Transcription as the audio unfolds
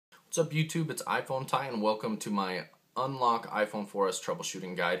What's up YouTube, it's iPhone Ty and welcome to my Unlock iPhone 4S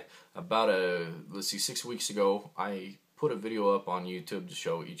Troubleshooting Guide. About 6 weeks ago I put a video up on YouTube to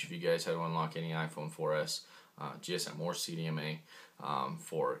show each of you guys how to unlock any iPhone 4S, GSM or CDMA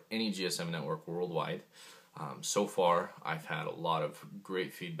for any GSM network worldwide. So far I've had a lot of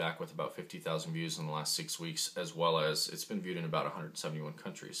great feedback with about 50,000 views in the last 6 weeks, as well as it's been viewed in about 171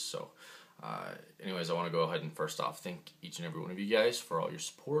 countries. So anyways, I want to go ahead and first off thank each and every one of you guys for all your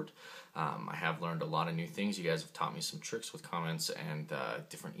support. I have learned a lot of new things. You guys have taught me some tricks with comments and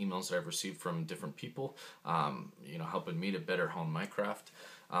different emails that I've received from different people, helping me to better hone my craft.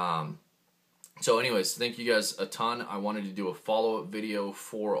 So anyways, thank you guys a ton. I wanted to do a follow-up video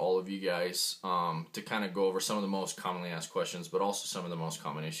for all of you guys to kind of go over some of the most commonly asked questions, but also some of the most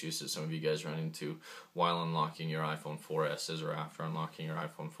common issues that some of you guys run into while unlocking your iPhone 4S's or after unlocking your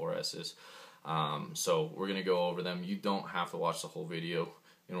iPhone 4S's. So we're going to go over them. You don't have to watch the whole video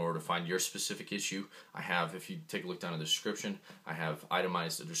in order to find your specific issue. I have, if you take a look down in the description, I have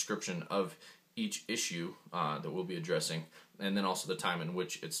itemized the description of each issue that we'll be addressing, and then also the time in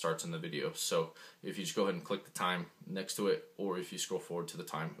which it starts in the video. So if you just go ahead and click the time next to it, or if you scroll forward to the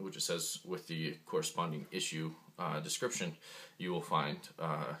time which it says with the corresponding issue description, you will find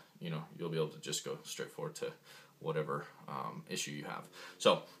you'll be able to just go straight forward to whatever issue you have.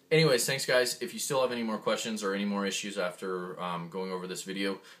 So anyways, thanks guys. If you still have any more questions or any more issues after going over this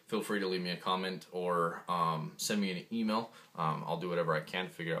video, feel free to leave me a comment or send me an email. I'll do whatever I can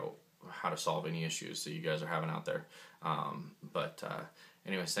to figure out how to solve any issues that you guys are having out there.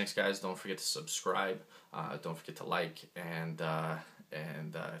 Anyways, thanks guys. Don't forget to subscribe. Don't forget to like, and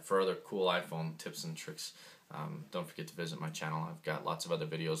for other cool iPhone tips and tricks, don't forget to visit my channel. I've got lots of other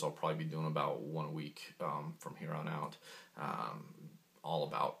videos. I'll probably be doing about one a week from here on out, all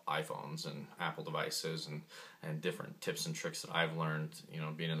about iPhones and Apple devices and different tips and tricks that I've learned,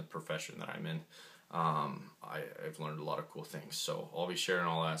 being in the profession that I'm in. I've learned a lot of cool things, so I'll be sharing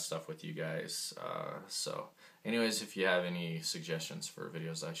all that stuff with you guys. So anyways, if you have any suggestions for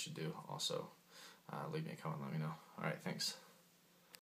videos I should do, also leave me a comment, let me know. Alright, thanks.